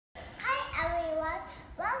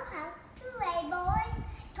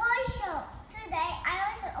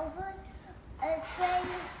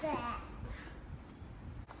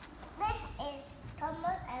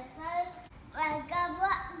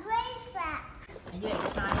you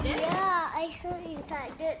excited? Yeah, I'm so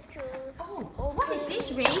excited to open. What is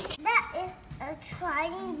this, Ray? That is a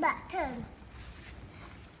trying button.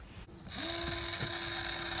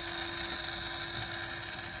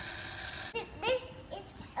 This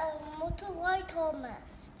is a motorised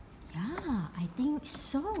Thomas. Yeah, I think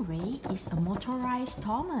so, Ray. It's a motorized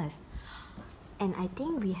Thomas. And I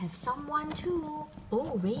think we have someone too.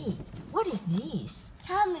 Oh, Ray, what is this?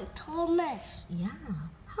 Thomas. Yeah,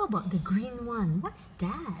 how about the green one? What's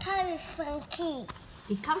that? Come with Frankie.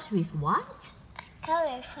 It comes with what?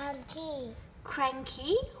 Come with Frankie.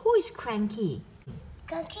 Cranky? Who is Cranky?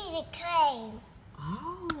 Cranky the crane.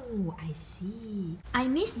 Oh, I see. I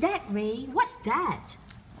missed that, Ray. What's that?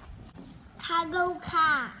 Cargo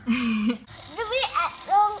car. Do we at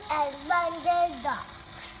long and Brendam?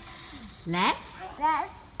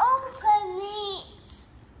 Let's open it.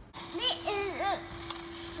 This is a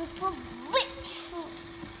super big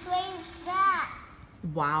train set.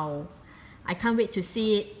 Wow, I can't wait to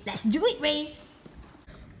see it. Let's do it, Ray.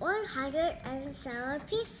 107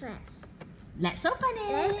 pieces. Let's open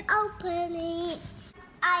Let's it. open it.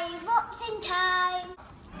 Unboxing time.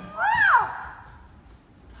 Whoa!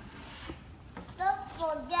 Don't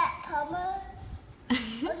forget Thomas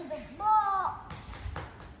on the box.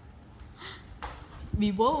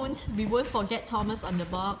 We won't forget Thomas on the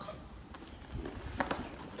box.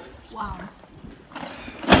 Wow.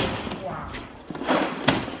 Wow.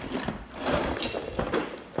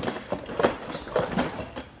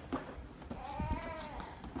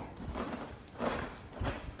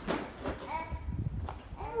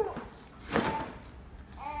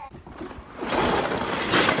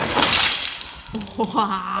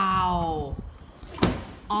 Wow.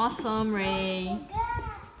 Awesome, Ray.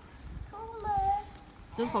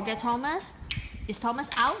 Don't forget Thomas. Is Thomas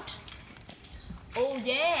out? Oh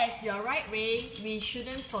yes, you're right, Ray. We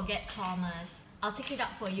shouldn't forget Thomas. I'll take it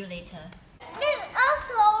out for you later. This is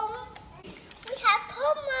awesome. We have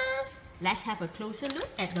Thomas. Let's have a closer look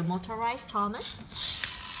at the motorized Thomas.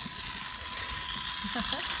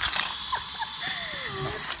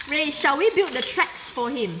 Ray, shall we build the tracks for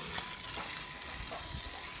him?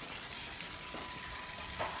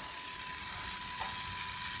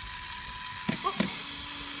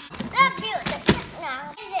 Let's build the track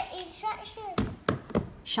now. The instruction.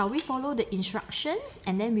 Shall we follow the instructions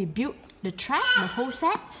and then we build the track, the whole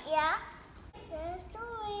set? Yeah. Let's do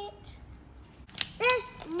it.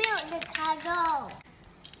 Let's build the cargo.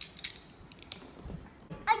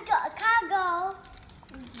 I got a cargo.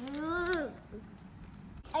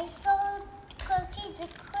 I saw Cranky the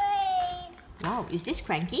crane. Wow, is this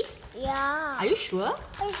Cranky? Yeah. Are you sure?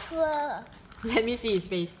 I swear. Let me see his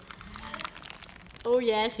face. Oh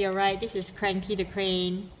yes, you're right. This is Cranky the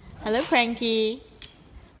crane. Hello, Cranky.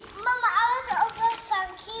 Mama, I want to open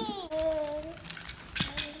Frankie.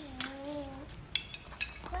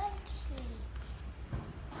 Cranky.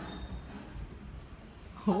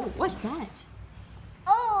 Oh, what's that?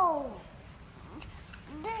 Oh,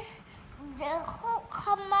 the hook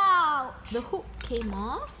come out. The hook came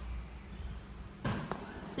off.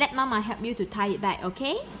 Let Mama help you to tie it back,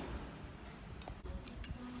 okay?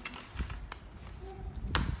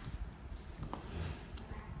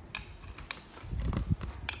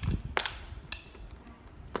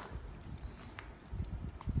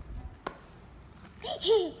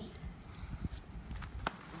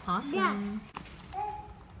 Awesome.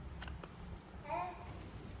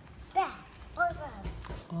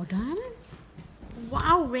 All done?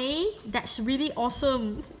 Wow, Ray, that's really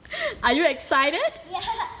awesome. Are you excited? Yeah.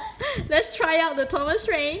 Let's try out the Thomas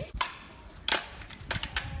train.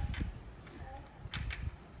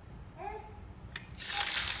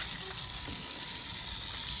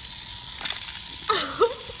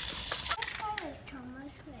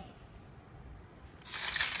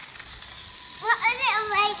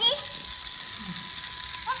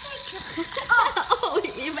 Oh,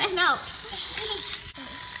 it went out.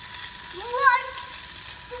 What?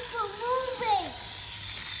 Super moving.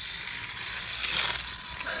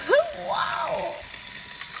 Wow.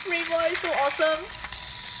 Rainbow is so awesome.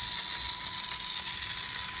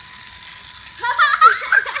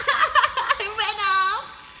 It went out.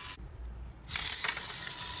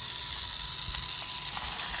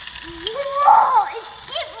 Whoa! It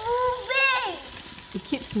keeps moving. It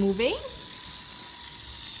keeps moving.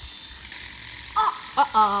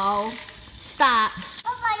 Uh-oh. Stop.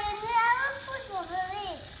 Papa, you never put over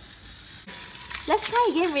it. Let's try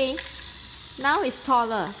again, Ray. Now it's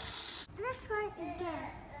taller. Let's try again.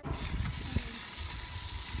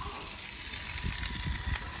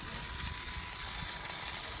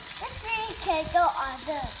 Let's see if it can go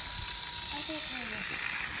under. I think it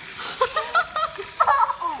will.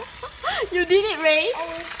 You did it, Ray.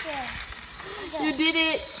 Oh, You did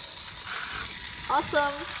it.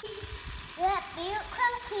 Awesome. Let's build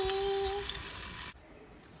Cranky.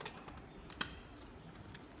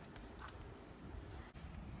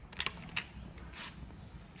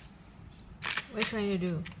 What are you trying to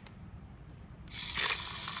do?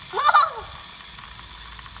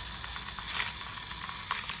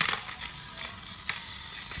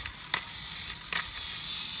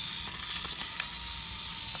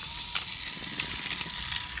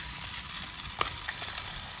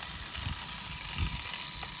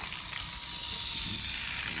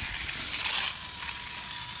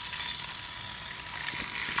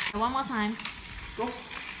 One more time. Go.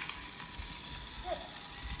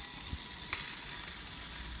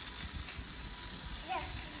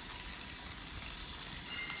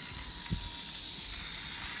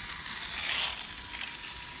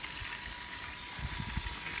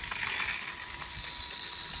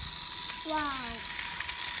 Wow.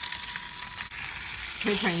 What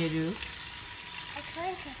are you trying to do? I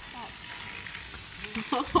tried to stop.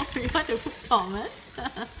 You want to hook Thomas?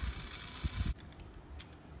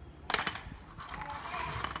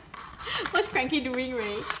 What's Cranky doing,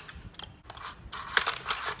 Ray?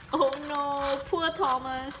 Oh no, poor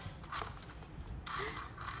Thomas.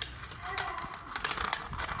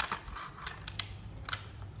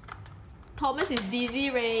 Thomas is dizzy,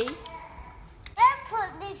 Ray. Let's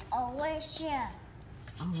put this over here.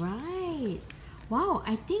 Alright. Wow,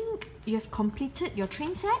 I think you have completed your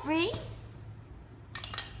train set, Ray.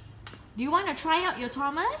 Do you want to try out your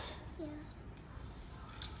Thomas? Yeah.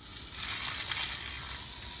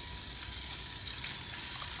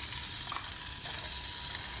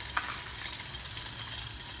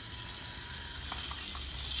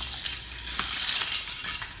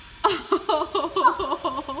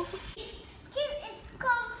 This is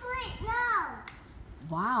complete now.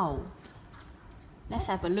 Wow. Let's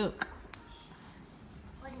have a look.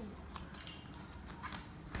 What is it?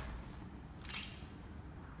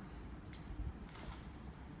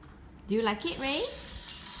 Do you like it, Ray?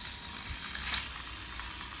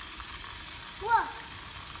 Look.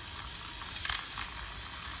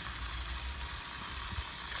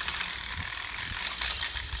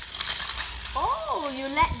 Oh, you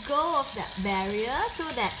let go of that barrier so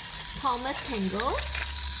that Thomas can go.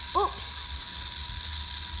 Oops.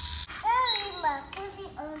 Remember, put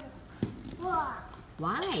it on the floor.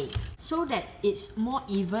 Why? So that it's more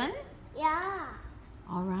even? Yeah.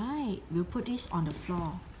 Alright, we'll put this on the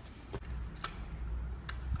floor.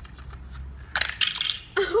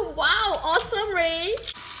 Wow, awesome, Ray!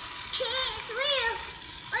 Kids, wheel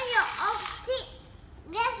on your off sticks.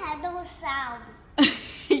 Let's have no sound.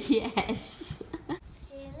 Yes.